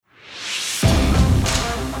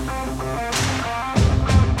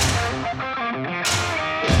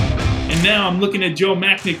And now I'm looking at Joe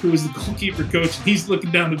Macknick, who was the goalkeeper coach, and he's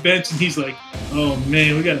looking down the bench, and he's like, oh,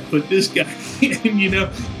 man, we got to put this guy in, you know.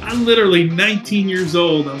 I'm literally 19 years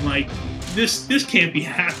old. I'm like, this can't be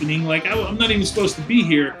happening. Like, I'm not even supposed to be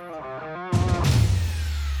here.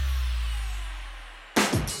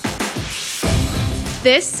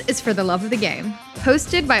 This is For the Love of the Game,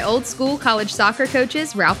 hosted by old school college soccer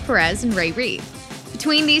coaches Ralph Perez and Ray Reed.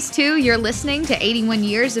 Between these two, you're listening to 81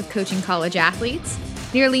 years of coaching college athletes,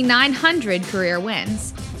 nearly 900 career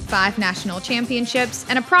wins, 5 national championships,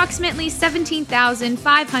 and approximately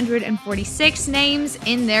 17,546 names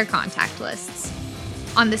in their contact lists.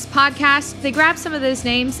 On this podcast, they grab some of those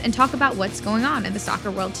names and talk about what's going on in the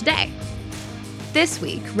soccer world today. This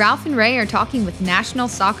week, Ralph and Ray are talking with National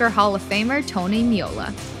Soccer Hall of Famer Tony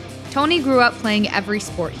Meola. Tony grew up playing every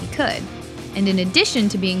sport he could, and in addition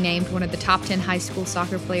to being named one of the top 10 high school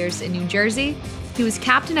soccer players in New Jersey, he was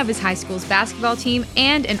captain of his high school's basketball team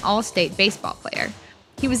and an all-state baseball player.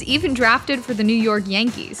 He was even drafted for the New York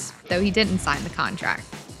Yankees, though he didn't sign the contract.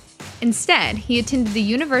 Instead, he attended the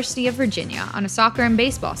University of Virginia on a soccer and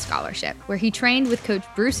baseball scholarship, where he trained with Coach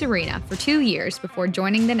Bruce Arena for 2 years before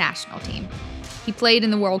joining the national team. He played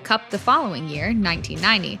in the World Cup the following year,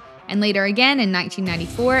 1990, and later again in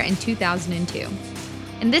 1994 and 2002.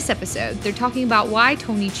 In this episode, they're talking about why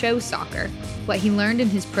Tony chose soccer, what he learned in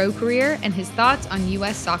his pro career, and his thoughts on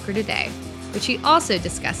U.S. soccer today, which he also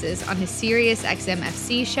discusses on his Sirius XM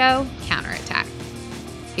FC show, Counterattack.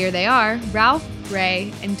 Here they are, Ralph,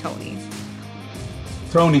 Ray, and Tony.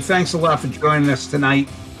 Tony, thanks a lot for joining us tonight.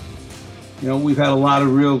 You know, we've had a lot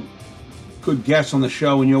of real good guests on the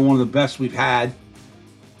show, and you're one of the best we've had.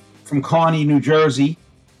 From Kearney, New Jersey,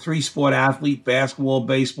 3-sport athlete, basketball,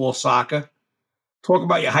 baseball, soccer. Talk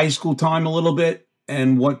about your high school time a little bit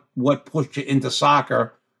and what pushed you into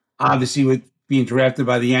soccer, obviously with being drafted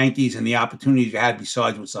by the Yankees and the opportunities you had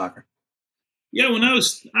besides with soccer. Yeah, when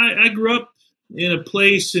I grew up in a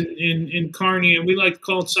place in Kearney, and we like to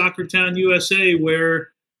call it Soccertown, USA, where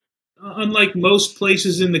unlike most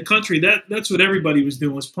places in the country, that's what everybody was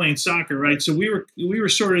doing, was playing soccer, right? So we were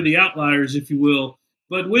sort of the outliers, if you will.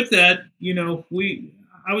 But with that, you know,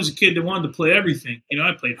 I was a kid that wanted to play everything. You know,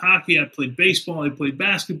 I played hockey, I played baseball, I played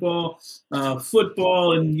basketball,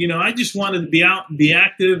 football, and you know, I just wanted to be out and be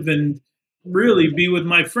active and really be with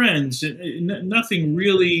my friends. Nothing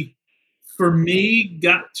really for me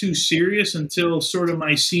got too serious until sort of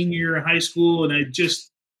my senior year of high school, and I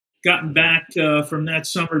just gotten back from that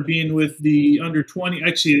summer being with the under 20.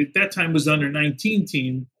 Actually, at that time was the under 19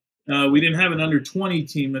 team. We didn't have an under 20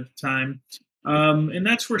 team at the time. And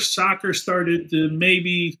that's where soccer started to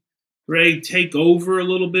maybe, Ray, take over a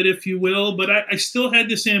little bit, if you will. But I still had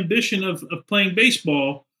this ambition of playing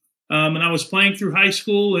baseball. And I was playing through high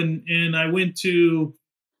school, and I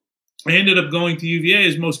ended up going to UVA,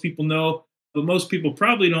 as most people know. But most people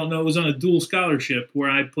probably don't know, it was on a dual scholarship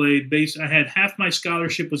where I played I had half my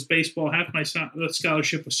scholarship was baseball, half my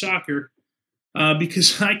scholarship was soccer,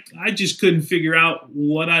 because I just couldn't figure out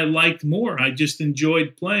what I liked more. I just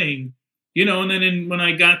enjoyed playing, you know. And then when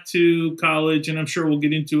I got to college, and I'm sure we'll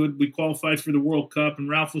get into it, we qualified for the World Cup, and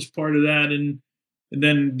Ralph was part of that, and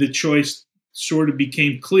then the choice sort of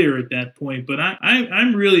became clear at that point. But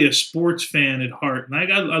I'm really a sports fan at heart, and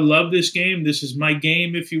I love this game. This is my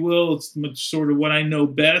game, if you will. It's sort of what I know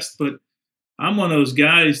best. But I'm one of those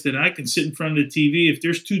guys that I can sit in front of the TV. If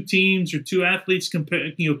there's 2 teams or 2 athletes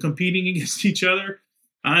competing against each other,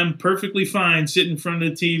 I'm perfectly fine sitting in front of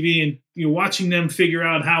the TV and watching them figure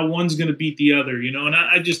out how one's going to beat the other. You know, and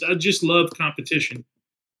I just love competition.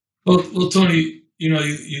 Well, Tony, you know,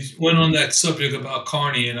 you went on that subject about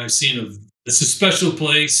Kearney, and I've seen it's a special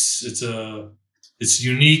place. It's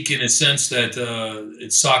unique in a sense that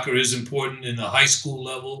soccer is important in the high school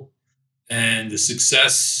level and the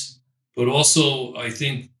success, but also I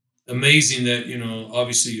think amazing that, you know,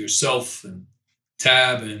 obviously yourself and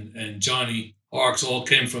Tab and Johnny Arks all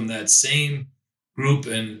came from that same group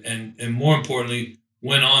and more importantly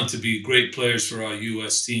went on to be great players for our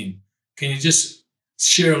U.S. team. Can you just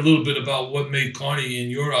share a little bit about what made Kearney in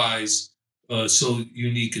your eyes so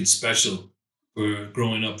unique and special for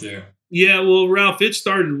growing up there? Yeah, well, Ralph, it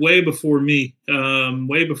started way before me,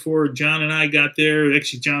 way before John and I got there.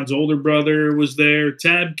 Actually, John's older brother was there.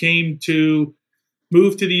 Tab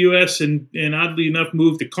moved to the U.S. and oddly enough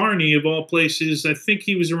moved to Kearney, of all places. I think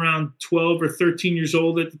he was around 12 or 13 years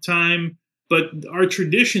old at the time. But our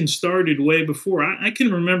tradition started way before. I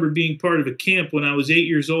can remember being part of a camp when I was 8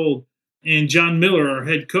 years old, and John Miller, our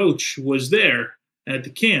head coach, was there at the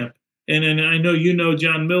camp. And I know you know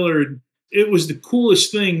John Miller. It was the coolest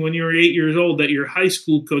thing when you were 8 years old that your high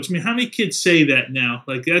school coach, I mean, how many kids say that now?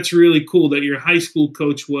 Like, that's really cool that your high school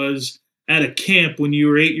coach was at a camp when you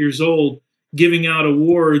were 8 years old, giving out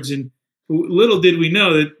awards. And little did we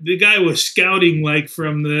know that the guy was scouting like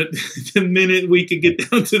from the, the minute we could get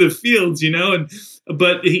down to the fields,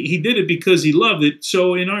 but he did it because he loved it.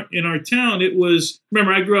 So in our town, it was,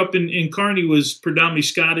 remember, I grew up in Kearney, was predominantly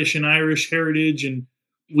Scottish and Irish heritage, and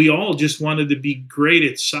we all just wanted to be great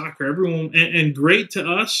at soccer. Everyone, and great to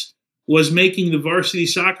us was making the varsity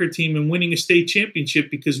soccer team and winning a state championship,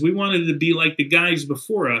 because we wanted to be like the guys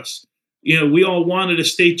before us. We all wanted a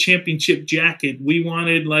state championship jacket. We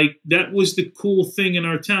wanted, like, that was the cool thing in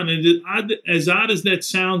our town. And as odd as that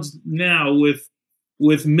sounds now,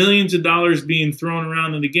 with millions of dollars being thrown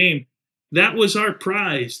around in the game, that was our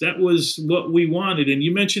prize. That was what we wanted. And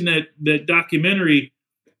you mentioned that documentary.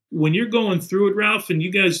 When you're going through it, Ralph, and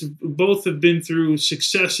you guys both have been through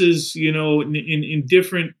successes, in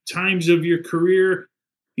different times of your career,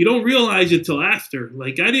 you don't realize it till after.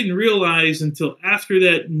 Like, I didn't realize until after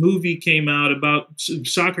that movie came out about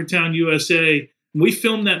Soccertown, USA. We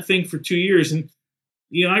filmed that thing for 2 years. And,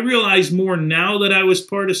 I realize more now that I was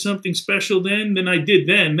part of something special then than I did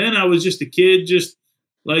then. Then I was just a kid, just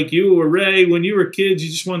like you or Ray. When you were kids, you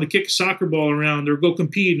just wanted to kick a soccer ball around or go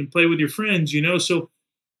compete and play with your friends, So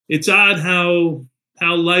it's odd how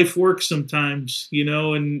life works sometimes,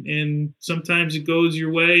 and sometimes it goes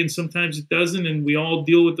your way and sometimes it doesn't. And we all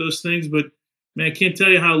deal with those things. But man, I can't tell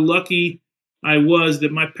you how lucky I was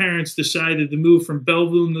that my parents decided to move from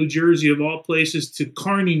Belleville, New Jersey, of all places, to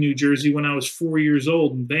Kearney, New Jersey when I was 4 years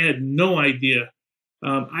old. And they had no idea.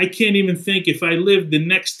 I can't even think, if I lived the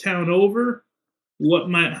next town over,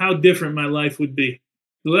 how different my life would be.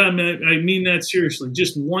 I mean that seriously,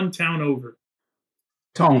 just one town over.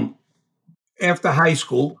 Tone, after high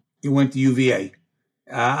school, you went to UVA.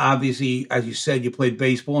 Obviously, as you said, you played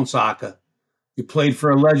baseball and soccer. You played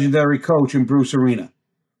for a legendary coach in Bruce Arena.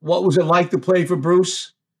 What was it like to play for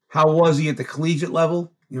Bruce? How was he at the collegiate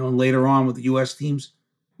level, and later on with the U.S. teams?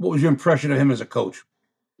 What was your impression of him as a coach?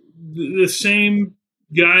 The same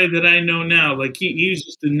guy that I know now. Like, he's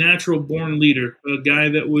just a natural born leader, a guy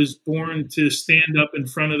that was born to stand up in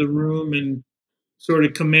front of the room and sort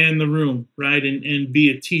of command the room, right? And be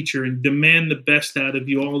a teacher and demand the best out of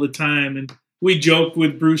you all the time. And we joke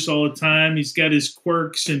with Bruce all the time. He's got his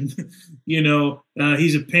quirks, and,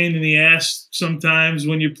 he's a pain in the ass sometimes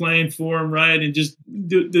when you're playing for him, right? And just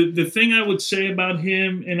the thing I would say about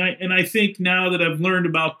him, and I think now that I've learned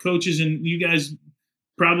about coaches, and you guys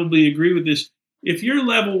probably agree with this, if your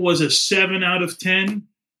level was a 7 out of 10,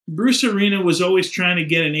 Bruce Arena was always trying to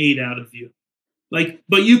get an 8 out of you. Like,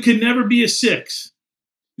 but you could never be a 6.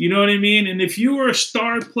 You know what I mean? And if you were a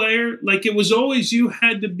star player, like, it was always, you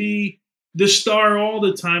had to be the star all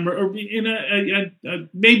the time, or be in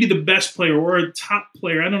maybe the best player or a top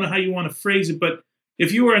player. I don't know how you want to phrase it, but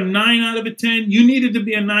if you were a 9 out of a 10, you needed to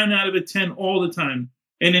be a 9 out of a 10 all the time.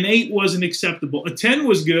 And an 8 wasn't acceptable. A 10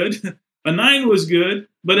 was good. A 9 was good,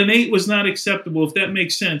 but an 8 was not acceptable, if that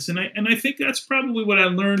makes sense. And I think that's probably what I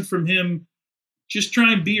learned from him. Just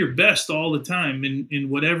try and be your best all the time in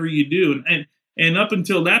whatever you do. And up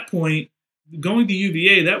until that point, going to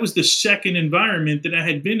UVA, that was the second environment that I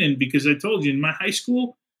had been in, because I told you, in my high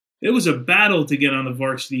school, it was a battle to get on the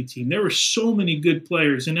varsity team. There were so many good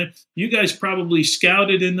players. And you guys probably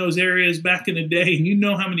scouted in those areas back in the day, and you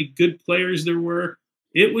know how many good players there were.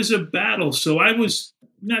 It was a battle. So I was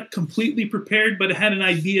not completely prepared, but I had an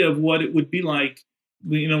idea of what it would be like,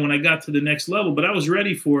 when I got to the next level. But I was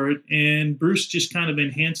ready for it, and Bruce just kind of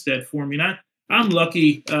enhanced that for me. And I'm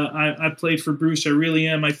lucky I played for Bruce. I really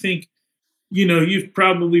am. I think, you've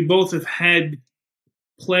probably both have had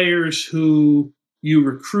players who you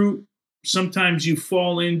recruit. Sometimes you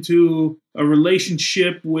fall into a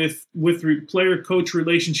relationship with player-coach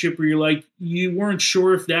relationship where you're like, you weren't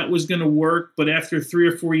sure if that was going to work, but after 3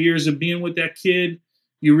 or 4 years of being with that kid,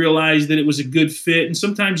 you realize that it was a good fit. And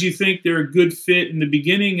sometimes you think they're a good fit in the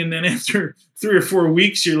beginning, and then after 3 or 4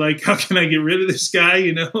 weeks, you're like, how can I get rid of this guy?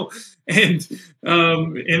 And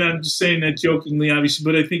I'm just saying that jokingly, obviously,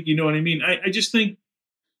 but I think you know what I mean. I just think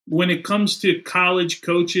when it comes to college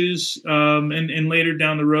coaches, and later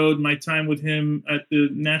down the road, my time with him at the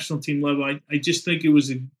national team level, I just think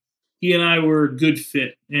he and I were a good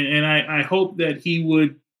fit. And I hope that he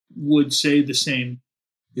would say the same.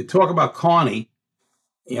 You talk about Kearney,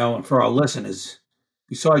 and for our listeners,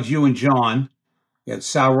 besides you and John, you had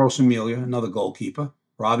Sal Rosamelia, another goalkeeper,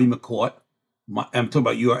 Robbie McCourt. I'm talking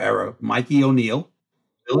about your era, Mikey O'Neill,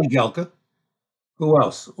 Billy Gelka. Who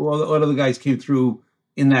else? What other guys came through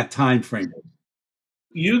in that time frame?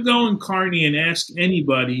 You go in Kearney and ask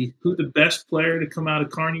anybody who the best player to come out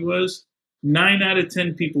of Kearney was, 9 out of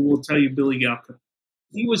 10 people will tell you Billy Gelka.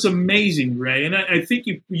 he was amazing, Ray. And I think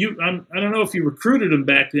I don't know if you recruited him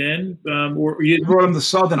back then, or you I brought him to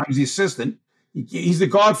Southern. I was the assistant. He's the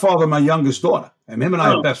godfather of my youngest daughter. And him and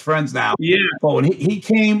I are best friends now. Yeah. But when he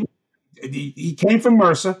came from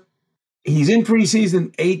Mercer. He's in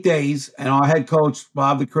preseason 8 days, and our head coach,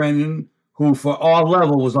 Bob the Cranian, who for our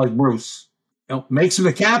level was like Bruce, makes him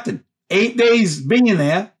the captain. 8 days being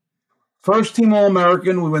there, first team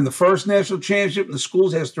All-American. We win the first national championship in the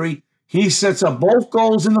school's history. He sets up both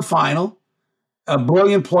goals in the final. A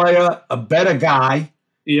brilliant player, a better guy.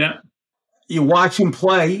 Yeah. You watch him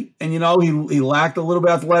play, and he lacked a little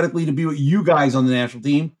bit athletically to be with you guys on the national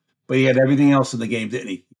team, but he had everything else in the game, didn't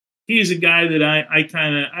he? He's a guy that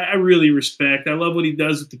I really respect. I love what he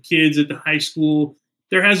does with the kids at the high school.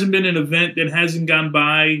 There hasn't been an event that hasn't gone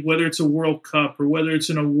by, whether it's a World Cup or whether it's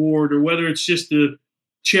an award or whether it's just a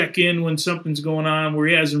check in when something's going on, where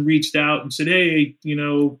he hasn't reached out and said, "Hey,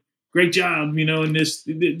 great job," and that's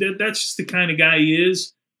just the kind of guy he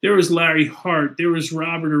is. There was Larry Hart, there was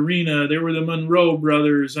Robert Arena, there were the Monroe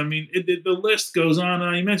brothers. I mean, the list goes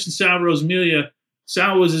on. You mentioned Sal Rosamilia.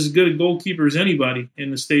 Sal was as good a goalkeeper as anybody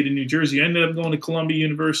in the state of New Jersey. I ended up going to Columbia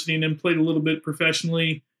University and then played a little bit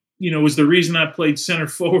professionally. Was the reason I played center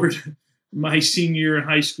forward my senior year in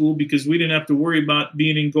high school, because we didn't have to worry about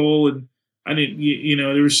being in goal. And I didn't,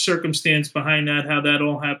 there was circumstance behind that, how that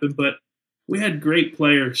all happened. But we had great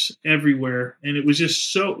players everywhere. And it was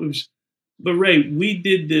just but Ray, we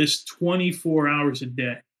did this 24 hours a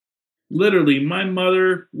day. Literally, my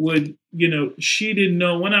mother would, she didn't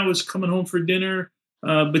know when I was coming home for dinner,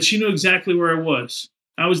 but she knew exactly where I was.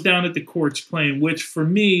 I was down at the courts playing, which for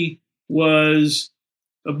me was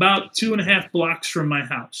about 2.5 blocks from my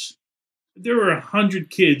house. There were 100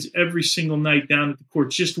 kids every single night down at the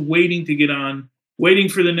courts, just waiting to get on, waiting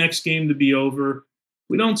for the next game to be over.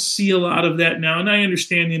 We don't see a lot of that now, and I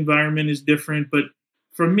understand the environment is different, but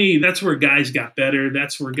for me, that's where guys got better.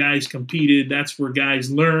 That's where guys competed. That's where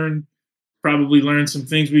guys probably learned some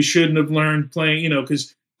things we shouldn't have learned playing,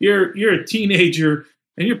 because you're a teenager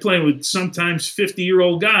and you're playing with sometimes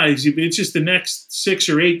 50-year-old guys. It's just the next 6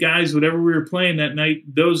 or 8 guys, whatever we were playing that night.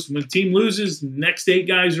 When the team loses, the next 8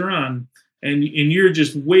 guys are on, and you're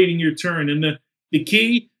just waiting your turn. And the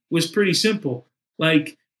key was pretty simple.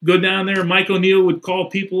 Like, go down there, Mike O'Neill would call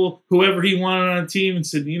people, whoever he wanted on the team, and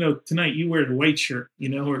said, tonight you wear the white shirt,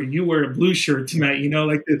 or you wear a blue shirt tonight,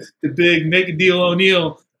 like the big make a deal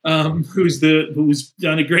O'Neill, who's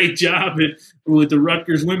done a great job with the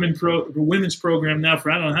Rutgers women's program now for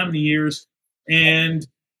I don't know how many years. And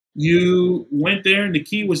you went there, and the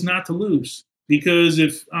key was not to lose, because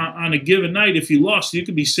if on a given night, if you lost, you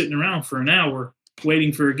could be sitting around for an hour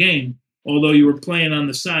waiting for a game, although you were playing on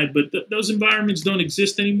the side. But those environments don't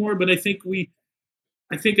exist anymore. But I think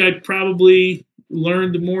I probably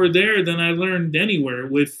learned more there than I learned anywhere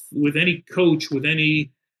with any coach, with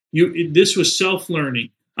any. This was self-learning.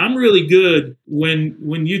 I'm really good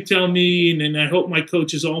when you tell me, and I hope my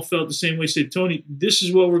coaches all felt the same way, said, "Tony, this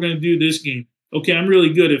is what we're going to do this game." Okay, I'm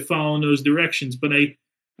really good at following those directions. But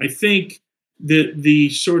I think the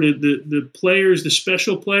sort of the players, the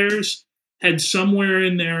special players, had somewhere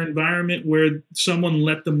in their environment where someone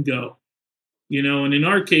let them go, and in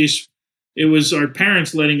our case, it was our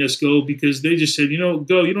parents letting us go, because they just said,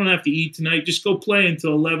 go, you don't have to eat tonight. Just go play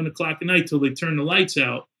until 11 o'clock at night till they turn the lights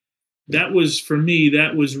out. That was, for me,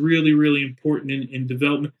 that was really, really important in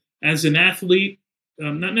development. As an athlete,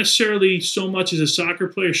 not necessarily so much as a soccer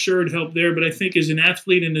player, sure, it helped there, but I think as an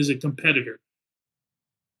athlete and as a competitor.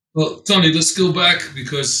 Well, Tony, let's go back,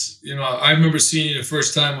 because, I remember seeing you the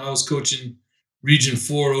first time I was coaching Region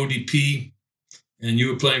 4 ODP, and you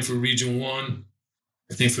were playing for Region 1,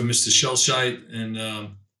 I think for Mr. Schellscheit, and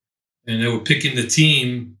they were picking the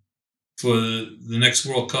team for the next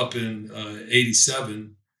World Cup in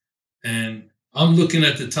 87. And I'm looking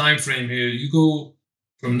at the time frame here. You go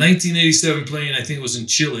from 1987 playing, I think it was in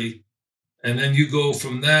Chile, and then you go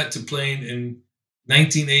from that to playing in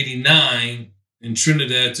 1989 in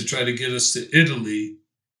Trinidad to try to get us to Italy,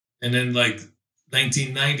 and then like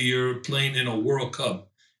 1990 you're playing in a World Cup.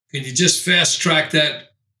 Can you just fast track that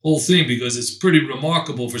whole thing, because it's pretty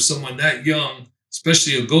remarkable for someone that young,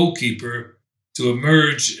 especially a goalkeeper, to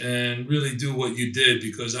emerge and really do what you did,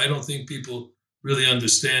 because I don't think people really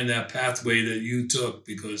understand that pathway that you took,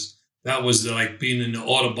 because that was like being in the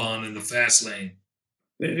Autobahn in the fast lane.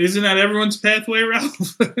 Isn't that everyone's pathway,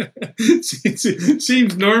 Ralph? It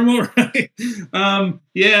seems normal, right?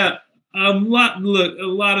 Yeah. A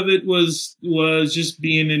lot of it was just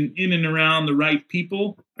being in and around the right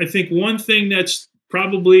people. I think one thing that's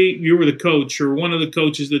probably, you were the coach or one of the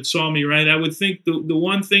coaches that saw me, right? I would think the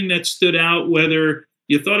one thing that stood out, whether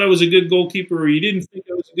you thought I was a good goalkeeper or you didn't think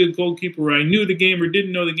I was a good goalkeeper or I knew the game or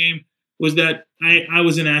didn't know the game, was that I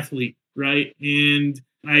was an athlete, right? And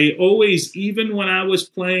I always, even when I was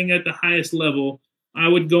playing at the highest level, I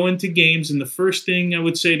would go into games and the first thing I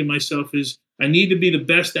would say to myself is, I need to be the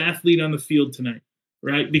best athlete on the field tonight,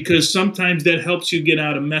 right? Because sometimes that helps you get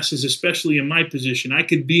out of messes, especially in my position. I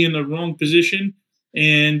could be in the wrong position.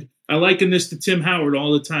 And I liken this to Tim Howard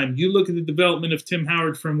all the time. You look at the development of Tim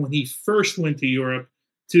Howard from when he first went to Europe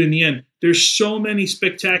to in the end. There's so many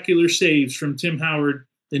spectacular saves from Tim Howard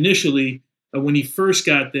initially when he first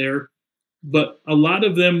got there. But a lot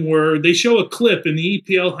of them they show a clip in the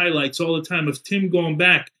EPL highlights all the time of Tim going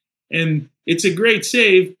back. And it's a great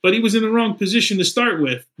save, but he was in the wrong position to start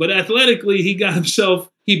with. But athletically, he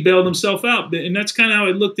bailed himself out. And that's kind of how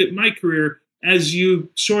I looked at my career. As you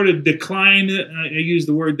sort of decline, I use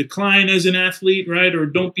the word decline as an athlete, right? Or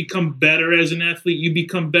don't become better as an athlete. You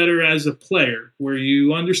become better as a player where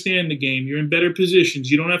you understand the game. You're in better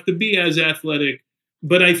positions. You don't have to be as athletic.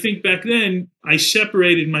 But I think back then I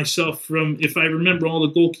separated myself from, if I remember all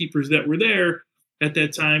the goalkeepers that were there at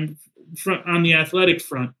that time on the athletic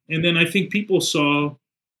front. And then I think people saw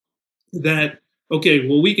that, okay,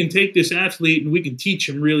 well, we can take this athlete and we can teach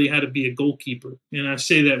him really how to be a goalkeeper. And I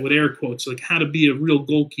say that with air quotes, like how to be a real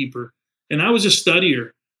goalkeeper. And I was a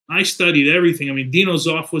studier. I studied everything. I mean, Dino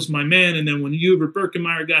Zoff was my man. And then when Hubert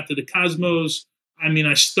Birkenmeyer got to the Cosmos, I mean,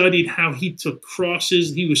 I studied how he took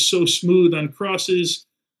crosses. He was so smooth on crosses,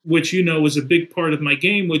 which, was a big part of my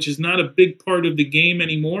game, which is not a big part of the game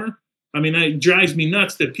anymore. I mean, it drives me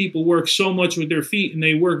nuts that people work so much with their feet and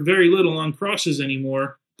they work very little on crosses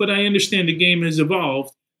anymore. But I understand the game has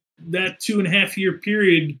evolved. That 2.5 year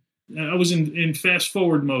period, I was in fast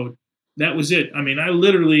forward mode. That was it. I mean, I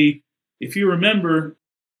literally, if you remember,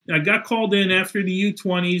 I got called in after the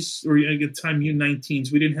U20s, or at the time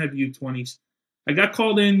U19s. We didn't have U20s. I got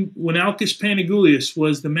called in when Alkis Panagoulias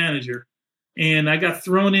was the manager. And I got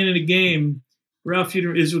thrown in a game. Ralph,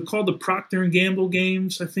 is it called the Procter & Gamble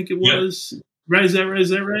games? I think it was. Yeah. Right? Is that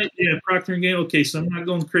right? Yeah, Procter & Gamble. Okay, so I'm not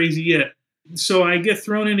going crazy yet. So I get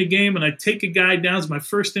thrown in a game and I take a guy down. It's my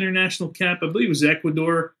first international cap. I believe it was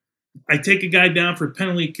Ecuador. I take a guy down for a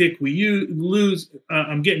penalty kick. We lose.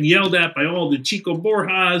 I'm getting yelled at by all the Chico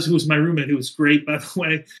Borjas, who was my roommate, who was great, by the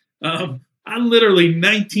way. I'm literally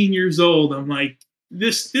 19 years old. I'm like,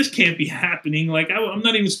 this can't be happening. Like, I'm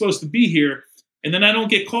not even supposed to be here. And then I don't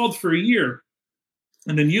get called for a year.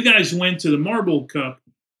 And then you guys went to the Marble Cup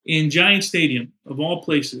in Giant Stadium, of all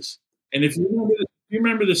places. And if you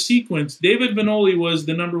remember the sequence, David Vanoli was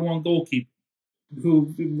the number one goalkeeper,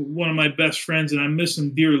 one of my best friends, and I miss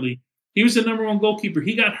him dearly. He was the number one goalkeeper.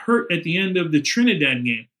 He got hurt at the end of the Trinidad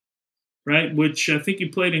game, right? Which I think he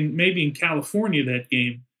played maybe in California that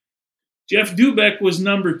game. Jeff Dubeck was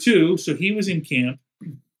number 2, so he was in camp.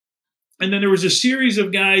 And then there was a series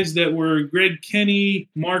of guys that were Greg Kenny,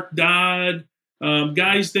 Mark Dodd,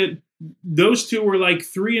 guys that those two were like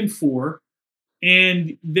 3 and 4.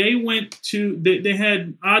 And they they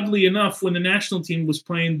had, oddly enough, when the national team was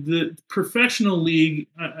playing, the professional league,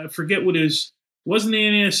 I forget what it is, wasn't the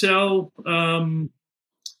NASL,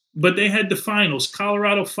 but they had the finals,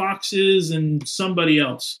 Colorado Foxes and somebody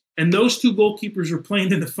else. And those two goalkeepers were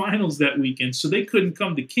playing in the finals that weekend, so they couldn't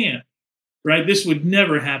come to camp, right? This would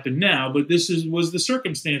never happen now, but this was the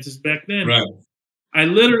circumstances back then. Right. I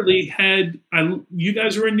literally you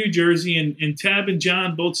guys were in New Jersey, and Tab and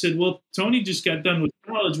John both said, well, Tony just got done with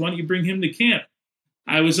college. Why don't you bring him to camp?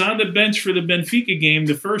 I was on the bench for the Benfica game,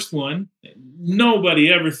 the first one.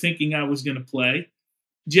 Nobody ever thinking I was going to play.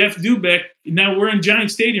 Jeff Dubeck, now we're in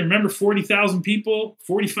Giant Stadium. Remember, 40,000 people,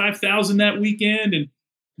 45,000 that weekend. And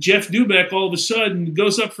Jeff Dubeck all of a sudden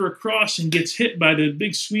goes up for a cross and gets hit by the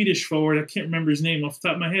big Swedish forward. I can't remember his name off the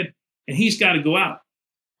top of my head. And he's got to go out.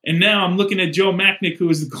 And now I'm looking at Joe Macknick, who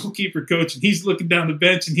is the goalkeeper coach, and he's looking down the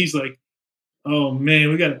bench and he's like, oh man,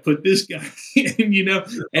 we got to put this guy in,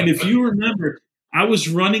 And if you remember, I was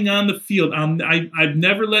running on the field. I've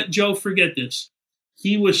never let Joe forget this.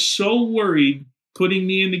 He was so worried putting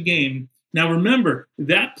me in the game. Now remember,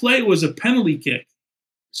 that play was a penalty kick.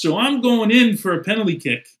 So I'm going in for a penalty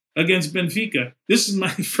kick against Benfica. This is my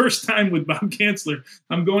first time with Bob Kanzler.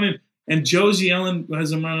 I'm going in, and Joe's yelling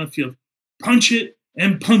as I'm on the field, punch it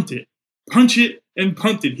and punt it. Punch it and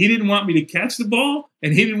punt it. He didn't want me to catch the ball,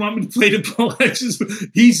 and he didn't want me to play the ball.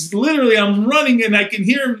 He's literally, I'm running, and I can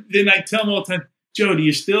hear him. Then I tell him all the time, Joe, do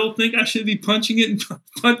you still think I should be punching it and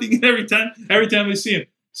punting it every time I see him?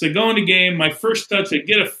 So I go in the game, my first touch, I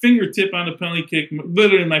get a fingertip on the penalty kick.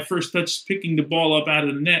 Literally my first touch is picking the ball up out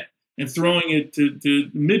of the net and throwing it to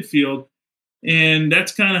midfield. And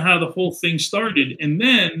that's kind of how the whole thing started. And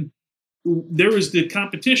then there was the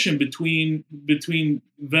competition between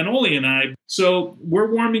Vanoli and I. So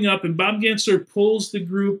we're warming up, and Bob Gensler pulls the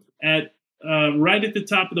group at right at the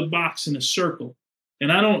top of the box in a circle.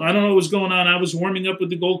 And I don't know what's going on. I was warming up with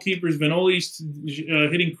the goalkeepers. Vanoli's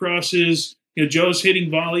hitting crosses. Joe's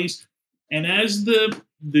hitting volleys. And as the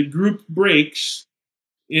group breaks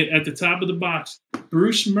at the top of the box,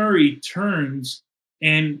 Bruce Murray turns,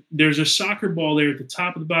 and there's a soccer ball there at the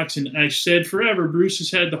top of the box. And I said forever, Bruce has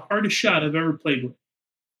had the hardest shot I've ever played with.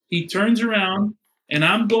 He turns around, and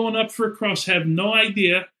I'm going up for a cross, have no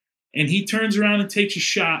idea. And he turns around and takes a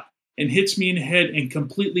shot and hits me in the head and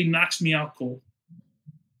completely knocks me out cold.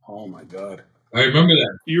 Oh, my God. I remember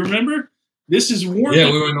that. You remember? This is warm.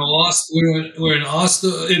 Yeah, we were in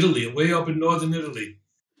Aosta, Italy, way up in northern Italy.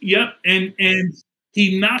 Yep, and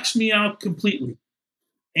he knocks me out completely.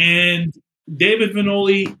 And David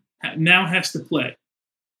Vanoli now has to play,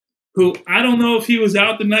 who I don't know if he was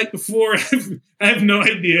out the night before. I have no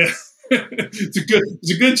idea.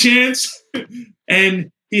 It's a good chance.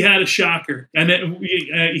 And he had a shocker. And then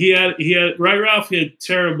he had right, Ralph, he had a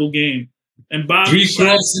terrible game. And Bob 3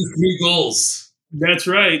 crosses, 3 goals. That's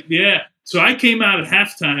right. Yeah. So I came out at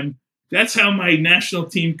halftime. That's how my national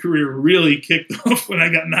team career really kicked off, when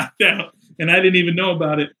I got knocked out, and I didn't even know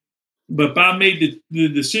about it. But Bob made the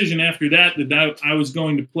decision after that I was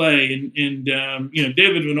going to play, and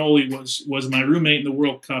David Vanoli was my roommate in the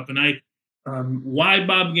World Cup, and why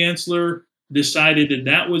Bob Gensler decided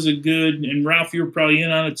that was a good, and Ralph, you were probably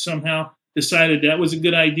in on it somehow, decided that was a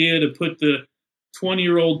good idea to put the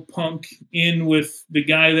 20-year-old punk in with the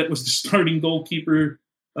guy that was the starting goalkeeper,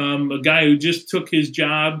 a guy who just took his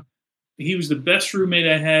job. He was the best roommate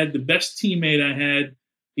I had, the best teammate I had.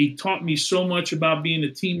 He taught me so much about being a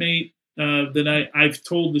teammate that I've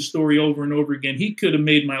told the story over and over again. He could have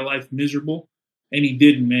made my life miserable, and he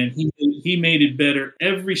didn't, man. He made it better.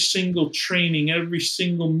 Every single training, every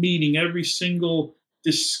single meeting, every single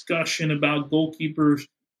discussion about goalkeepers.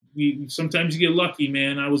 Sometimes you get lucky,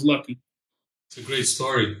 man. I was lucky. It's a great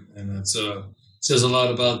story, and it says a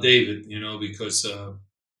lot about David, because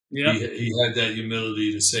he had that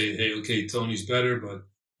humility to say, hey, okay, Tony's better, but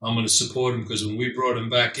I'm going to support him, because when we brought him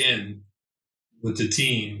back in with the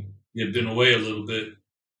team, he had been away a little bit.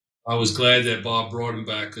 I was glad that Bob brought him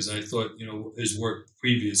back, because I thought, his work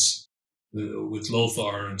previous with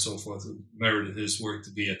Lothar and so forth merited his work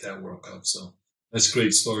to be at that World Cup. So that's a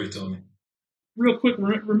great story, Tony. Real quick,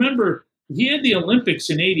 remember, he had the Olympics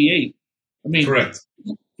in '88. I mean, correct.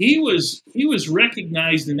 He was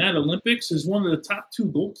recognized in that Olympics as one of the top 2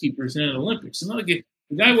 goalkeepers in that Olympics. And the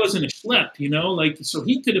guy wasn't a schlep, so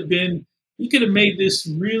he could have made this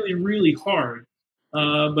really, really hard.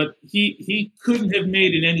 But he couldn't have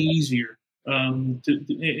made it any easier.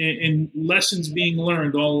 And lessons being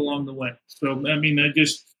learned all along the way. So, I mean,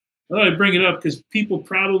 I bring it up because people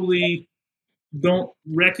probably don't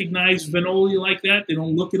recognize Vanoli like that. They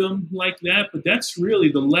don't look at him like that, but that's really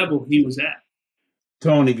the level he was at.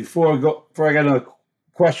 Tony, before I got another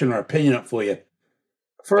question or opinion up for you.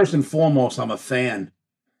 First and foremost, I'm a fan,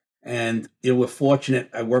 and we're fortunate.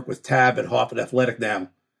 I work with Tab at Hartford Athletic now,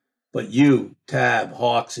 but you, Tab,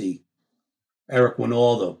 Hawksy, Eric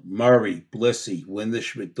Winalda, Murray, Blissey,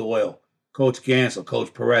 Windisch, Doyle, Coach Gansel,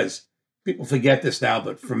 Coach Perez. People forget this now,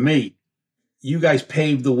 but for me, you guys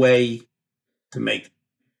paved the way to make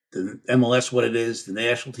the MLS what it is. The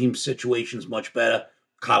national team situation is much better.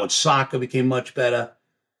 College soccer became much better.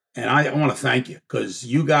 And I want to thank you, because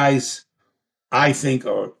you guys, I think,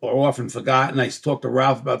 are often forgotten. I talked to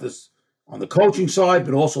Ralph about this on the coaching side,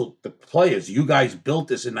 but also the players. You guys built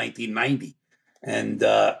this in 1990. And,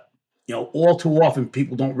 all too often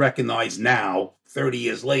people don't recognize now, 30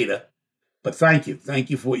 years later. But thank you. Thank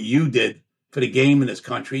you for what you did for the game in this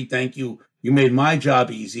country. Thank you. You made my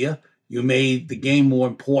job easier. You made the game more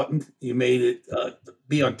important. You made it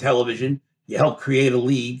be on television. You helped create a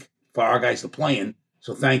league for our guys to play in.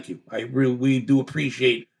 So thank you. We do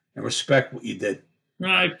appreciate and respect what you did.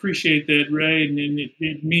 I appreciate that, Ray, and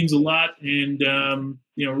it means a lot. And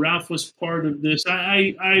Ralph was part of this.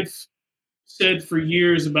 I've said for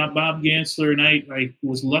years about Bob Gensler, and I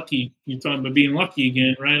was lucky. You're talking about being lucky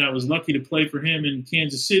again, right? I was lucky to play for him in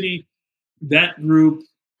Kansas City. That group,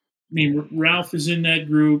 I mean, Ralph is in that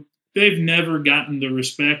group. They've never gotten the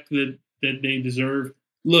respect that they deserve.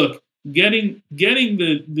 Look, getting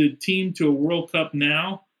the team to a World Cup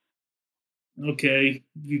now, okay,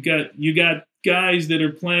 you got guys that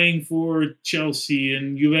are playing for Chelsea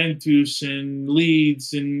and Juventus and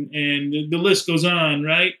Leeds and the list goes on,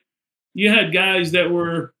 right? You had guys that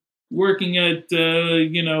were working at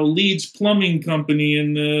Leeds Plumbing Company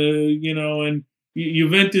and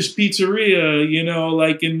Juventus Pizzeria,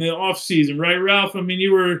 like in the off season, right, Ralph? I mean,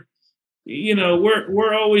 you were,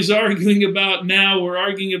 we're always arguing about now. We're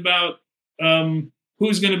arguing about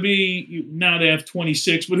who's going to be, now they have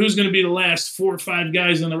 26, but who's going to be the last 4 or 5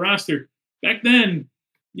 guys on the roster. Back then,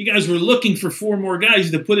 you guys were looking for 4 more guys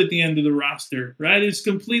to put at the end of the roster, right? It's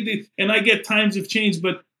completely, and I get times have changed,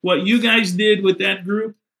 but what you guys did with that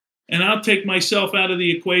group, and I'll take myself out of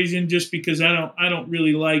the equation just because I don't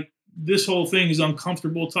really like, this whole thing is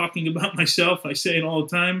uncomfortable talking about myself. I say it all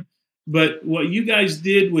the time, but what you guys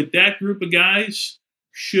did with that group of guys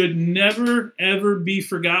should never, ever be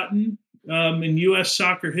forgotten in U.S.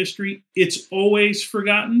 soccer history. It's always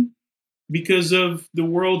forgotten because of the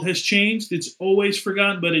world has changed. It's always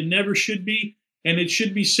forgotten, but it never should be. And it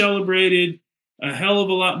should be celebrated a hell of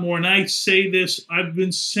a lot more. And I say this, I've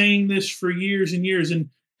been saying this for years and years. And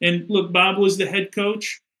look, Bob was the head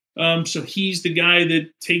coach. So he's the guy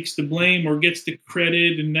that takes the blame or gets the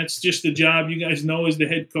credit. And that's just the job, you guys know, as the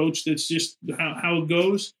head coach. That's just how it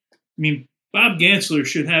goes. I mean, Bob Gansler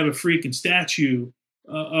should have a freaking statue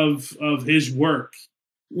of his work.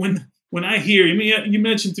 When I hear, I mean, you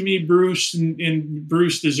mentioned to me Bruce, and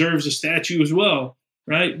Bruce deserves a statue as well,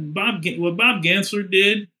 right? What Bob Gansler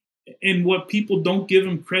did, and what people don't give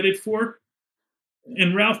him credit for,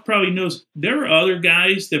 and Ralph probably knows, there are other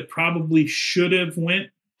guys that probably should have went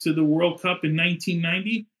to the World Cup in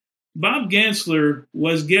 1990. Bob Gansler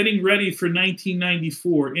was getting ready for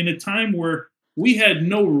 1994 in a time where we had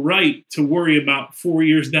no right to worry about 4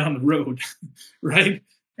 years down the road, right?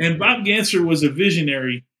 And Bob Gansler was a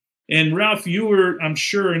visionary. And Ralph, you were, I'm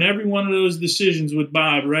sure, in every one of those decisions with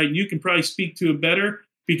Bob, right? You can probably speak to it better,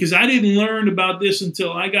 because I didn't learn about this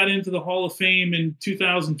until I got into the Hall of Fame in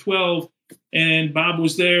 2012. And Bob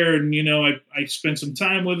was there, and, I spent some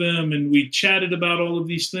time with him, and we chatted about all of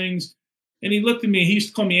these things. And he looked at me, he used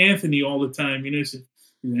to call me Anthony all the time. He said,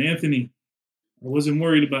 Anthony, I wasn't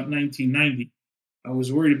worried about 1990. I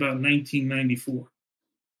was worried about 1994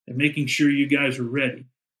 and making sure you guys were ready.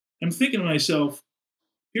 I'm thinking to myself,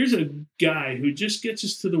 here's a guy who just gets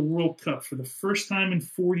us to the World Cup for the first time in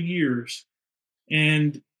 40 years.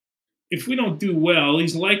 And if we don't do well,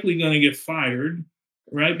 he's likely going to get fired,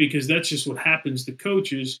 right? Because that's just what happens to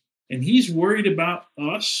coaches. And he's worried about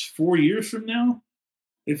us 4 years from now.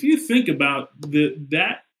 If you think about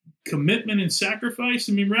that commitment and sacrifice,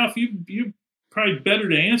 I mean, Ralph, you probably better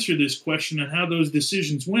to answer this question on how those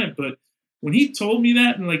decisions went. But when he told me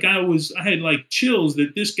that, and I had like chills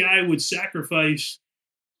that this guy would sacrifice,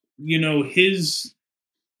 he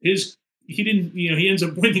didn't, he ends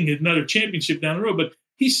up winning another championship down the road, but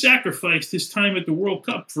he sacrificed his time at the World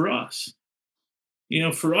Cup for us,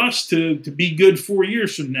 for us to be good 4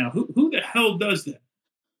 years from now. Who the hell does that?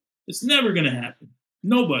 It's never going to happen.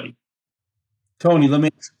 Nobody. Tony, let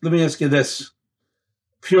me ask you this.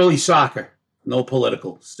 Purely soccer, no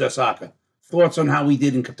political, it's just soccer. Thoughts on how we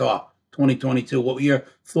did in Qatar 2022? What were your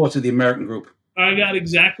thoughts of the American group? I got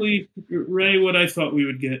exactly, Ray, what I thought we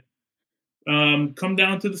would get. Come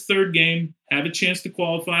down to the third game, have a chance to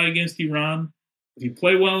qualify against Iran. If you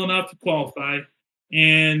play well enough to qualify,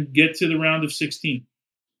 and get to the round of 16.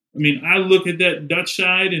 I mean, I look at that Dutch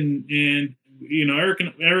side, and Eric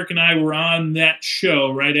and I were on that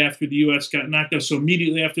show right after the U.S. got knocked out. So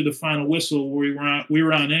immediately after the final whistle, we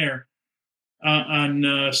were on air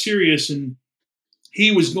on Sirius, and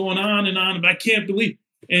he was going on and on. I can't believe,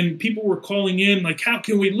 and people were calling in like, how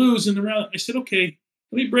can we lose in the round? I said, okay,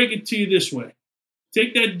 let me break it to you this way.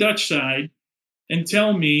 Take that Dutch side and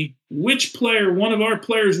tell me which player, one of our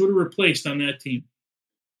players, would have replaced on that team.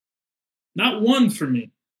 Not one for me.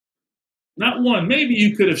 Not one. Maybe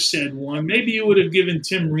you could have said one. Maybe you would have given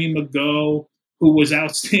Tim Ream a go, who was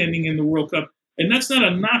outstanding in the World Cup. And that's not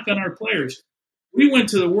a knock on our players. We went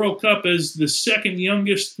to the World Cup as the second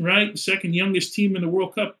youngest team in the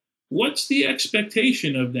World Cup. What's the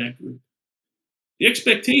expectation of that group? The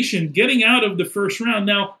expectation, getting out of the first round.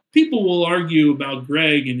 Now, people will argue about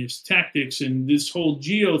Greg and his tactics and this whole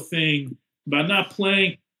Gio thing about not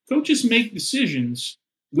playing. Coaches make decisions.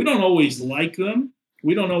 We don't always like them.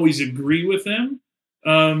 We don't always agree with them.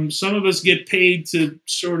 Some of us get paid to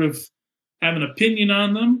sort of have an opinion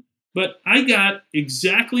on them. But I got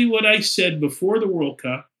exactly what I said before the World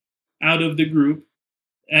Cup out of the group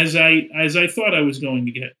as I thought I was going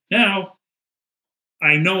to get. Now,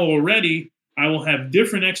 I know already I will have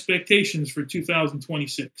different expectations for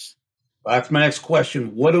 2026. That's my next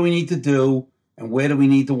question. What do we need to do, and where do we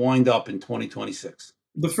need to wind up in 2026?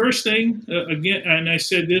 The first thing, again, and I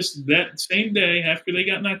said this that same day after they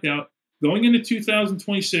got knocked out, going into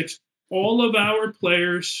 2026, all of our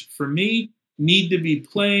players, for me, need to be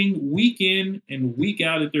playing week in and week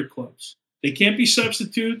out at their clubs. They can't be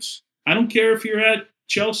substitutes. I don't care if you're at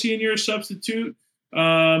Chelsea and you're a substitute,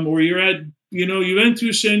 or you're at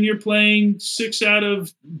Juventus and you're playing 6 out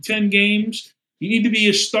of 10 games. You need to be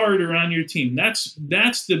a starter on your team. That's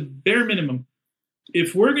the bare minimum.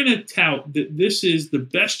 If we're going to tout that this is the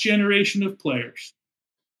best generation of players,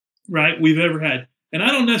 right, we've ever had, and I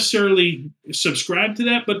don't necessarily subscribe to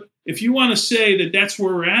that, but if you want to say that that's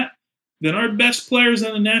where we're at, then our best players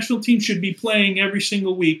on the national team should be playing every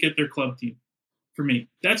single week at their club team. For me,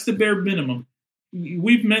 that's the bare minimum.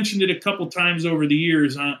 We've mentioned it a couple times over the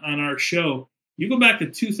years on our show. You go back to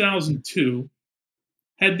 2002.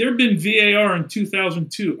 Had there been VAR in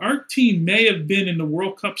 2002, our team may have been in the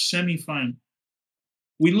World Cup semifinal.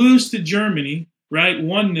 We lose to Germany, right?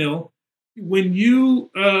 1-0. When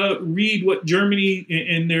you read what Germany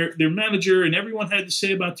and their manager and everyone had to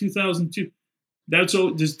say about 2002, that's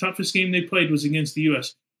all. The toughest game they played was against the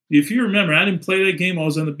U.S. If you remember, I didn't play that game. I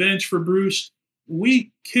was on the bench for Bruce.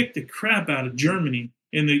 We kicked the crap out of Germany,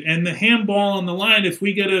 and the handball on the line. If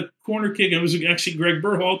we get a corner kick, it was actually Greg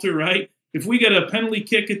Berhalter, right? If we get a penalty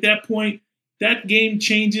kick at that point, that game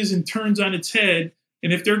changes and turns on its head.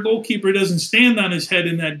 And if their goalkeeper doesn't stand on his head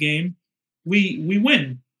in that game, we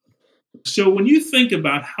win. So when you think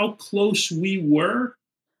about how close we were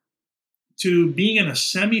to being in a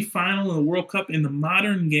semifinal in the World Cup in the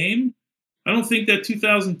modern game, I don't think that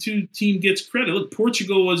 2002 team gets credit. Look,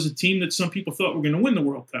 Portugal was a team that some people thought were going to win the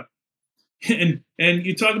World Cup. And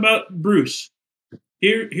you talk about Bruce.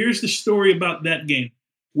 Here's the story about that game.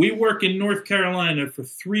 We work in North Carolina for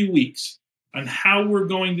 3 weeks on how we're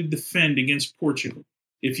going to defend against Portugal.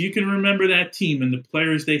 If you can remember that team and the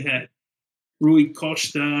players they had, Rui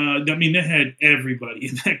Costa, I mean, they had everybody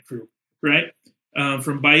in that group, right?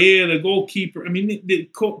 From Bahia, the goalkeeper, I mean, the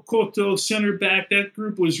Couto, center back, that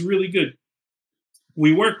group was really good.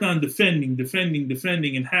 We worked on defending,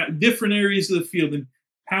 and how different areas of the field, and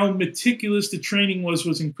how meticulous the training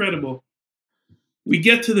was incredible. We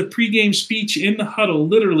get to the pregame speech in the huddle,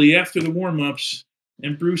 literally after the warm-ups,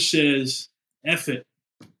 and Bruce says, F it.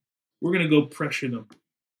 We're going to go pressure them.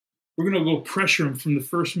 We're going to go pressure them from the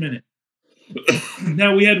first minute.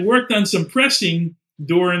 Now, we had worked on some pressing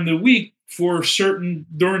during the week during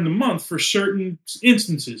the month for certain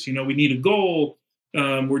instances. You know, we need a goal.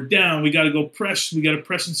 We're down. We got to go press. We got to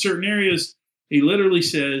press in certain areas. He literally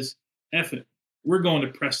says, F it. We're going to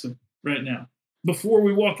press them right now before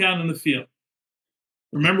we walk out on the field.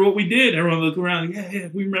 Remember what we did? Everyone looked around. Yeah,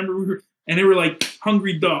 we remember. And they were like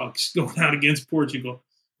hungry dogs going out against Portugal.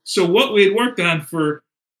 So what we had worked on for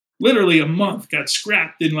literally a month got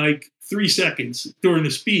scrapped in like 3 seconds during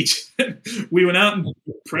the speech. We went out and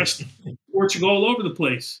pressed Portugal all over the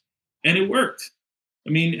place. And it worked. I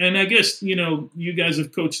mean, and I guess, you guys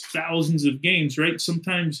have coached thousands of games, right?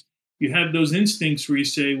 Sometimes you have those instincts where you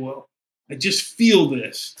say, well, I just feel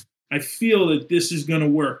this. I feel that this is going to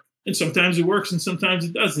work. And sometimes it works and sometimes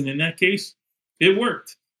it doesn't. In that case, it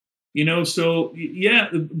worked. So yeah.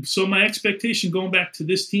 So my expectation going back to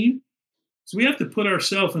this team is we have to put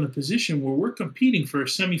ourselves in a position where we're competing for a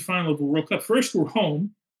semifinal of a World Cup. First, we're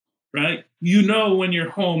home, right? When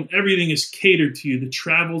you're home, everything is catered to you. The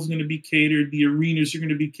travel is going to be catered. The arenas are going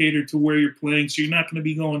to be catered to where you're playing. So you're not going to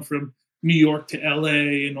be going from New York to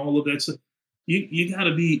LA and all of that stuff. You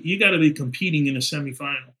gotta be competing in a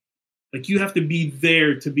semifinal. Like you have to be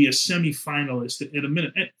there to be a semifinalist at a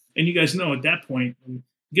minute. And you guys know at that point, when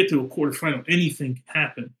you get to a quarterfinal, anything can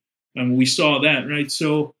happen. And we saw that, right?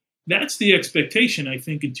 So that's the expectation, I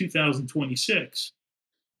think, in 2026.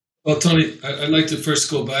 Well, Tony, I'd like to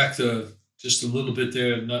first go back to just a little bit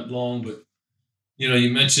there, not long, but, you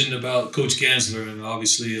mentioned about Coach Gansler, and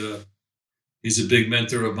obviously he's a big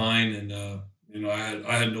mentor of mine. And,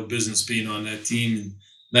 I had no business being on that team in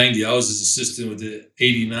 90. I was his assistant with the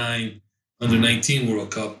 89 under-19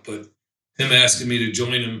 World Cup, but him asking me to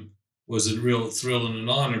join him was a real thrill and an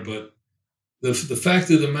honor. But the fact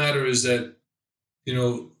of the matter is that,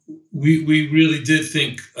 we really did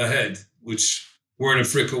think ahead, which Werner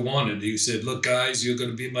Fricker wanted. He said, look, guys, you're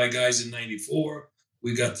going to be my guys in 94.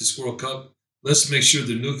 We got this World Cup. Let's make sure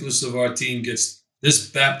the nucleus of our team gets this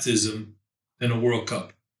baptism in a World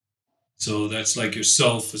Cup. So that's like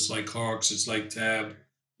yourself. It's like Harks. It's like Tab,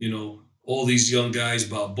 all these young guys,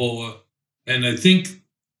 Balboa. And I think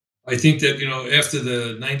that, after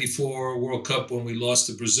the 94 World Cup, when we lost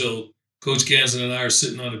to Brazil, Coach Gansler and I are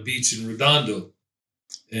sitting on a beach in Redondo,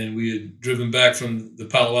 and we had driven back from the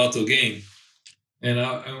Palo Alto game. And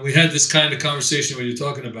we had this kind of conversation where you're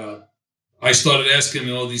talking about. I started asking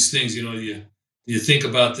him all these things, do you think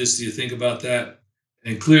about this? Do you think about that?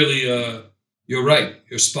 And clearly, you're right.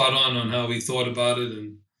 You're spot on how he thought about it.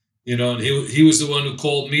 And, And he was the one who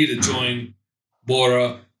called me to join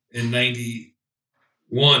Bora in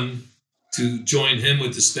 '91 to join him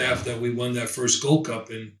with the staff that we won that first Gold Cup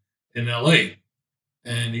in LA.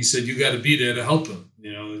 And he said, "You got to be there to help him."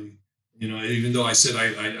 Even though I said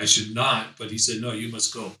I should not, but he said, "No, you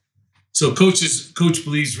must go." So coach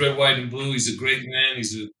believes red, white, and blue. He's a great man.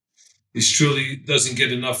 He's truly doesn't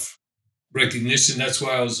get enough recognition. That's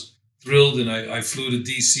why I was thrilled, and I flew to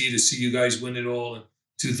DC to see you guys win it all in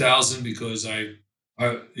 2000 because I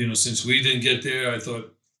since we didn't get there, I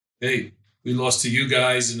thought, hey, we lost to you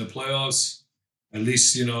guys in the playoffs. At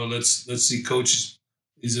least let's see Coach.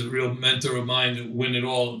 He's a real mentor of mine to win it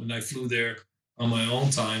all, and I flew there on my own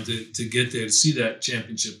time to get there to see that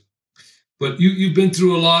championship. But you've been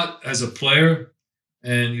through a lot as a player,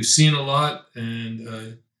 and you've seen a lot, and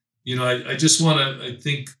I just want to, I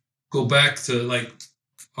think, go back to like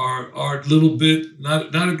our little bit,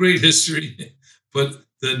 not a great history, but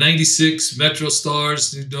the '96 Metro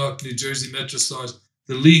Stars, New Jersey Metro Stars.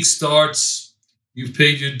 The league starts, you've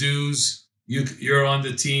paid your dues, you're on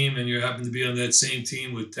the team, and you happen to be on that same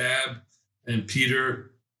team with Tab and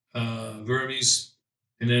Peter Vermes.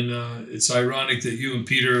 And then it's ironic that you and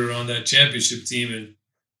Peter are on that championship team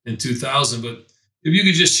in 2000. But if you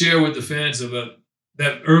could just share with the fans about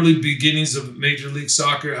that early beginnings of Major League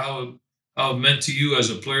Soccer, how it meant to you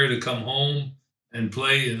as a player to come home and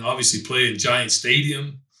play, and obviously play in Giant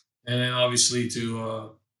Stadium, and then obviously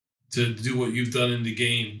to do what you've done in the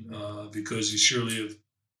game, because you surely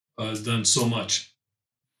have done so much.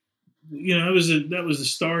 That was the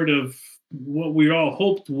start of what we all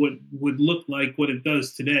hoped would look like what it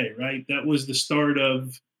does today, right? That was the start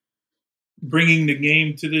of bringing the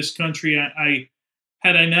game to this country.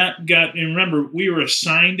 Had I not and remember, we were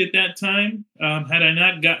assigned at that time. Had I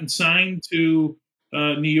not gotten signed to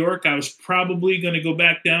New York, I was probably going to go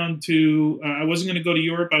back down to, I wasn't going to go to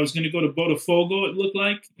Europe. I was going to go to Botafogo, it looked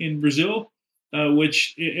like, in Brazil,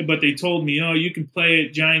 but they told me, oh, you can play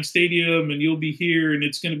at Giant Stadium and you'll be here and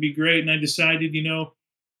it's going to be great. And I decided,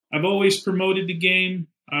 I've always promoted the game.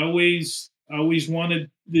 I always wanted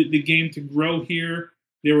the game to grow here.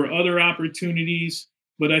 There were other opportunities,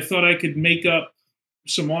 but I thought I could make up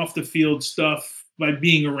some off the field stuff by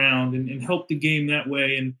being around and help the game that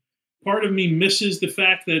way. And part of me misses the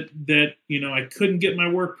fact that I couldn't get my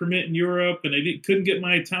work permit in Europe, and I couldn't get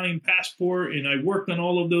my Italian passport, and I worked on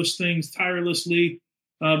all of those things tirelessly.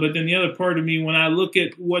 But then the other part of me, when I look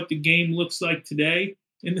at what the game looks like today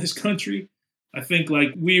in this country, I think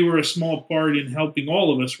like we were a small part in helping,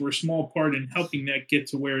 all of us were a small part in helping that get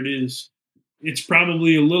to where it is. It's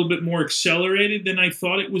probably a little bit more accelerated than I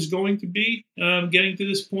thought it was going to be, getting to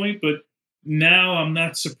this point. But now I'm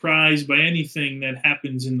not surprised by anything that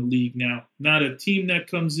happens in the league now. Not a team that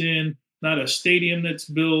comes in, not a stadium that's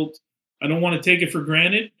built. I don't want to take it for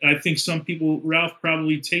granted. I think some people, Ralph,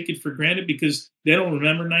 probably take it for granted because they don't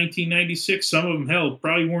remember 1996. Some of them, hell,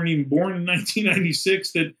 probably weren't even born in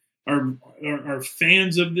 1996 that are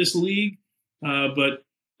fans of this league. But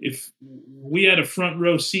if we had a front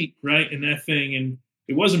row seat, right, in that thing, and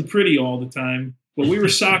it wasn't pretty all the time, but we were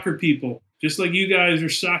soccer people, just like you guys are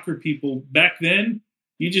soccer people. Back then,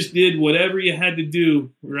 you just did whatever you had to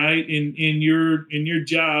do, right, in your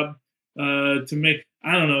job to make.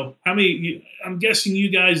 I don't know how many. I'm guessing you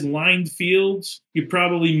guys lined fields. You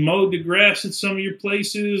probably mowed the grass at some of your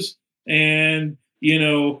places, and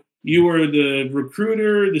you were the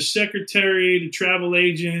recruiter, the secretary, the travel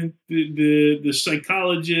agent, the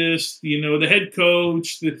psychologist, the head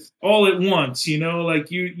coach, all at once. Like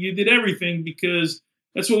you did everything because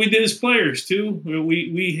that's what we did as players too.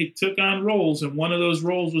 We took on roles, and one of those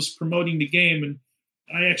roles was promoting the game, and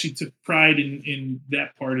I actually took pride in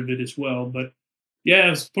that part of it as well. But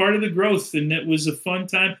yeah, it's part of the growth, and it was a fun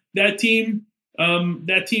time. That team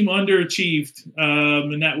underachieved,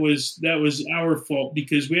 and that was our fault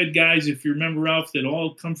because we had guys, if you remember, Ralph, that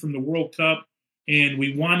all come from the World Cup, and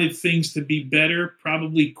we wanted things to be better,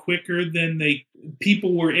 probably quicker than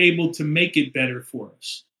people were able to make it better for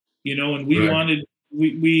us, and we Right. wanted,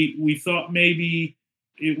 we thought maybe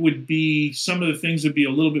it would be, some of the things would be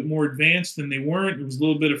a little bit more advanced than they weren't. There was a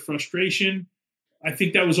little bit of frustration. I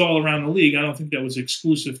think that was all around the league. I don't think that was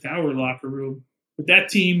exclusive to our locker room. But that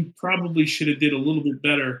team probably should have did a little bit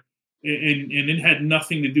better, and it had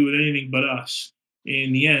nothing to do with anything but us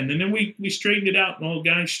in the end. And then we straightened it out. All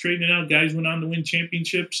guys straightened it out. Guys went on to win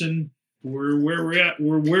championships, and we're where we're at.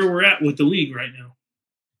 We're where we're at with the league right now.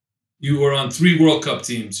 You were on 3 World Cup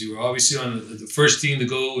teams. You were obviously on the first team to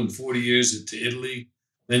go in 40 years to Italy.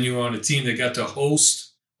 Then you were on a team that got to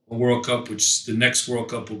host a World Cup, which the next World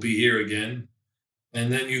Cup will be here again.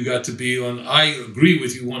 And then you got to be on, I agree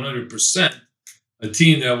with you 100%, a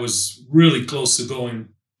team that was really close to going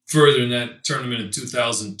further in that tournament in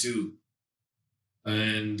 2002.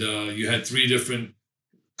 And you had 3 different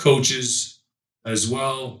coaches as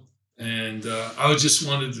well. And I just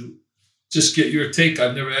wanted to just get your take.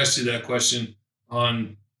 I've never asked you that question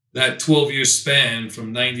on that 12-year span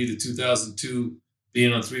from 90 to 2002,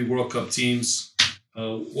 being on 3 World Cup teams.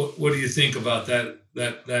 What do you think about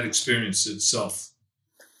that experience itself?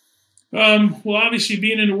 Well, obviously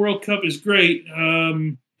being in the World Cup is great.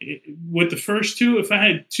 With the first 2, if I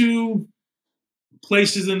had 2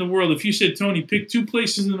 places in the world, if you said, Tony, pick 2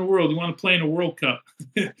 places in the world you want to play in a World Cup.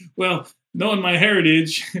 Well, knowing my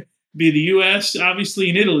heritage, be the U.S., obviously,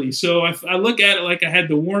 and Italy. So I look at it like I had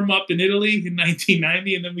to warm up in Italy in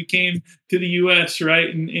 1990, and then we came to the U.S., right,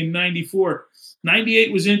 in 94.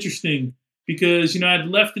 98 was interesting because, I'd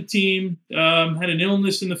left the team, had an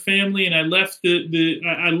illness in the family, and I left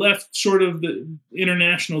I left sort of the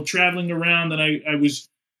international traveling around, and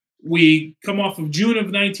we come off of June of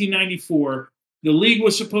 1994. The league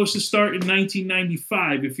was supposed to start in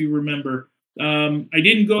 1995, if you remember. I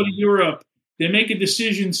didn't go to Europe. They make a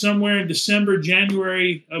decision somewhere in December,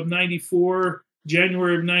 January of 94,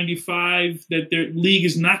 January of 95, that their league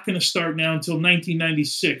is not going to start now until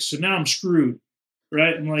 1996. So now I'm screwed,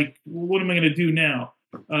 right? I'm like, well, what am I going to do now?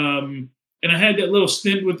 And I had that little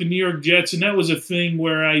stint with the New York Jets, and that was a thing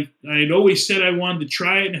where I had always said I wanted to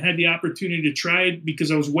try it and had the opportunity to try it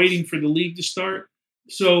because I was waiting for the league to start.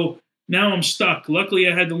 So now I'm stuck. Luckily,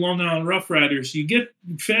 I had the Long Island Rough Riders. You get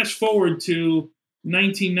fast forward to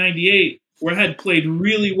 1998, where I had played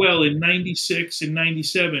really well in 96 and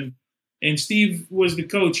 97. And Steve was the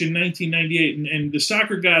coach in 1998. And the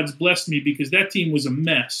soccer gods blessed me because that team was a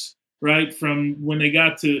mess, right? From when they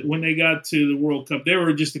got to the World Cup, they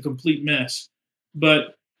were just a complete mess.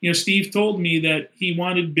 But, Steve told me that he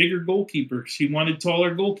wanted bigger goalkeepers. He wanted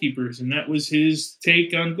taller goalkeepers. And that was his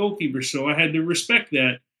take on goalkeepers. So I had to respect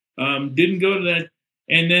that. Didn't go to that.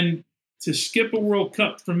 And then to skip a World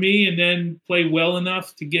Cup for me and then play well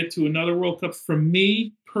enough to get to another World Cup, for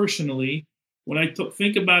me personally, when I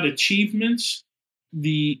think about achievements,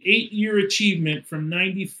 the 8-year achievement from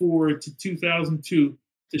 94 to 2002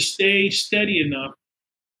 to stay steady enough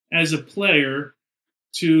as a player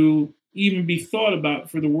to even be thought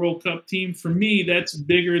about for the World Cup team, for me, that's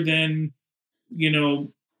bigger than,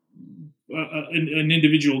 an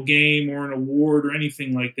individual game or an award or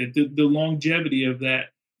anything like that. The longevity of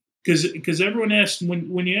that. Because everyone asks,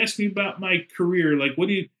 when you ask me about my career, like,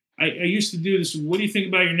 I used to do this, what do you think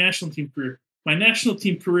about your national team career? My national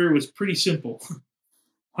team career was pretty simple.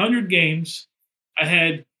 100 games. I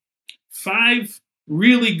had 5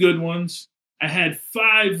 really good ones. I had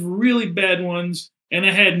 5 really bad ones. And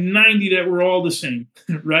I had 90 that were all the same,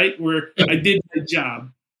 right? Where I did my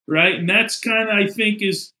job, right? And that's kind of, I think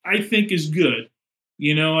is good.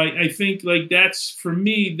 I think like that's, for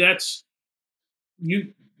me, that's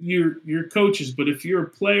your coaches. But if you're a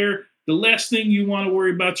player, the last thing you want to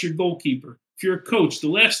worry about your goalkeeper. If you're a coach, the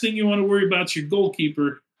last thing you want to worry about your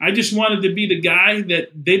goalkeeper. I just wanted to be the guy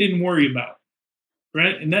that they didn't worry about,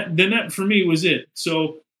 right? And that for me was it.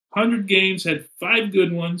 So 100 games, had 5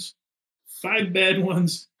 good ones, 5 bad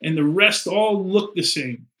ones, and the rest all looked the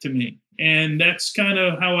same to me. And that's kind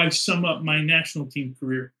of how I sum up my national team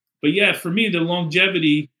career. But yeah, for me, the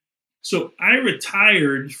longevity. So I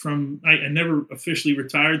retired from, I never officially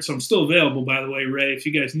retired, so I'm still available, by the way, Ray, if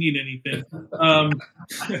you guys need anything.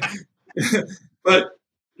 But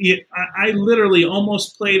yeah, I literally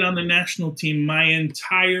almost played on the national team my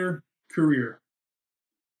entire career,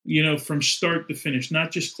 from start to finish, not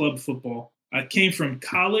just club football. I came from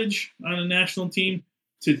college on a national team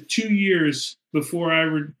to 2 years before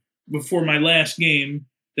my last game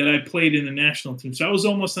that I played in the national team. So I was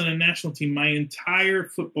almost on a national team my entire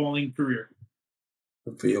footballing career.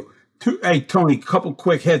 Good for you. Hey, Tony, a couple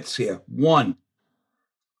quick hits here. 1,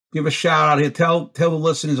 give a shout out here. Tell the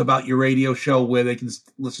listeners about your radio show, where they can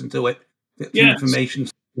listen to it. Information.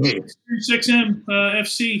 6M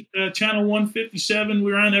FC, channel 157.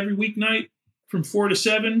 We're on every weeknight from 4 to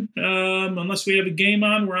 7. Unless we have a game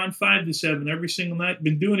on, we're on 5 to 7 every single night.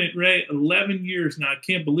 Been doing it, Ray, 11 years now. I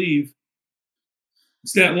can't believe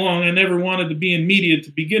it's that long. I never wanted to be in media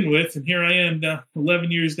to begin with, and here I am 11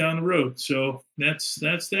 years down the road. So that's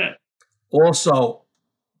that. Also,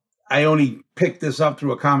 I only picked this up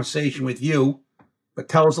through a conversation with you, but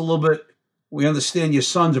tell us a little bit. We understand your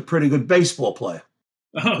son's a pretty good baseball player.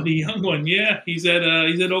 Oh, the young one, yeah. He's at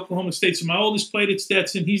Oklahoma State. So my oldest played at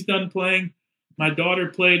Stetson. He's done playing. My daughter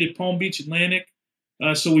played at Palm Beach Atlantic.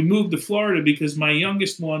 So we moved to Florida because my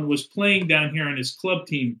youngest one was playing down here on his club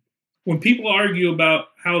team. When people argue about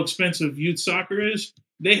how expensive youth soccer is,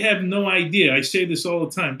 they have no idea. I say this all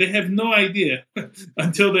the time. They have no idea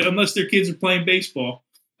unless their kids are playing baseball.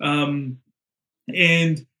 And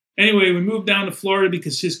anyway, we moved down to Florida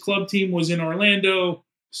because his club team was in Orlando.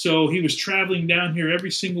 So he was traveling down here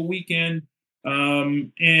every single weekend.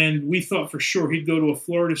 And we thought for sure he'd go to a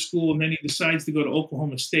Florida school, and then he decides to go to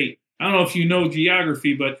Oklahoma State. I don't know if you know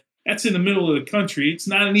geography, but that's in the middle of the country. It's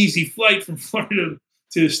not an easy flight from Florida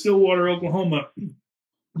to Stillwater, Oklahoma.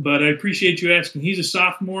 But I appreciate you asking. He's a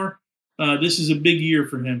sophomore. This is a big year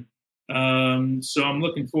for him. So I'm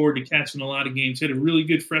looking forward to catching a lot of games. He had a really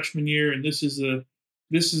good freshman year, and this is a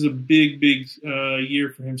big year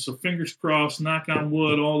for him. So fingers crossed, knock on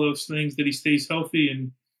wood, all those things, that he stays healthy.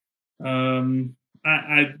 And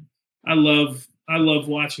I love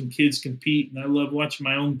watching kids compete, and I love watching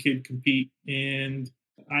my own kid compete. And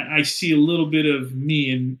I see a little bit of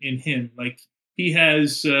me in him. Like, he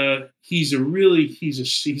has, he's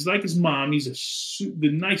like his mom. He's the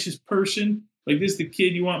nicest person. Like, this is the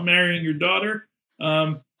kid you want marrying your daughter.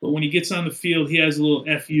 But when he gets on the field, he has a little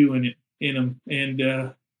FU in him.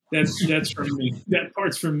 And that's from me. That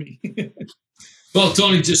part's from me. Well,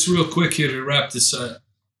 Tony, just real quick here to wrap this up.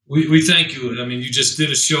 We thank you. I mean, you just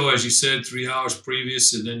did a show, as you said, 3 hours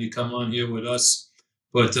previous, and then you come on here with us.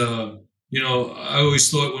 But, I always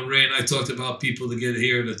thought when Ray and I talked about people to get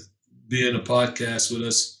here to be in a podcast with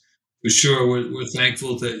us, for sure, we're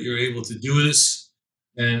thankful that you're able to do this.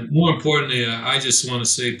 And more importantly, I just want to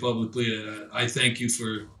say publicly, I thank you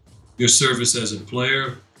for your service as a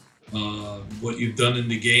player, what you've done in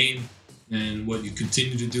the game, and what you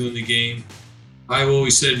continue to do in the game. I've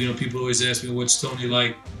always said, people always ask me, what's Tony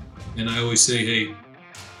like? And I always say, hey,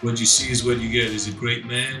 what you see is what you get. He's a great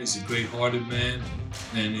man. He's a great-hearted man.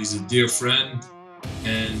 And he's a dear friend.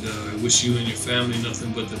 And I wish you and your family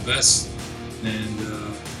nothing but the best. And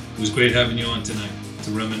it was great having you on tonight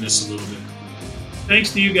to reminisce a little bit.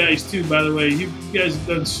 Thanks to you guys, too, by the way. You guys have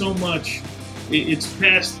done so much. It's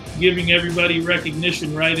past giving everybody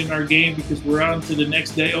recognition right in our game, because we're on to the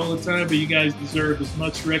next day all the time, but you guys deserve as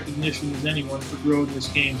much recognition as anyone for growing this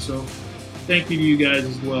game. So thank you to you guys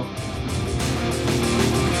as well.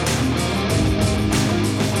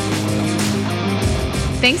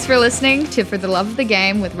 Thanks for listening to For the Love of the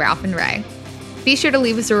Game with Ralph and Ray. Be sure to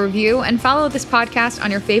leave us a review and follow this podcast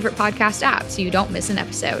on your favorite podcast app so you don't miss an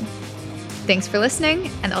episode. Thanks for listening,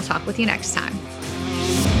 and I'll talk with you next time.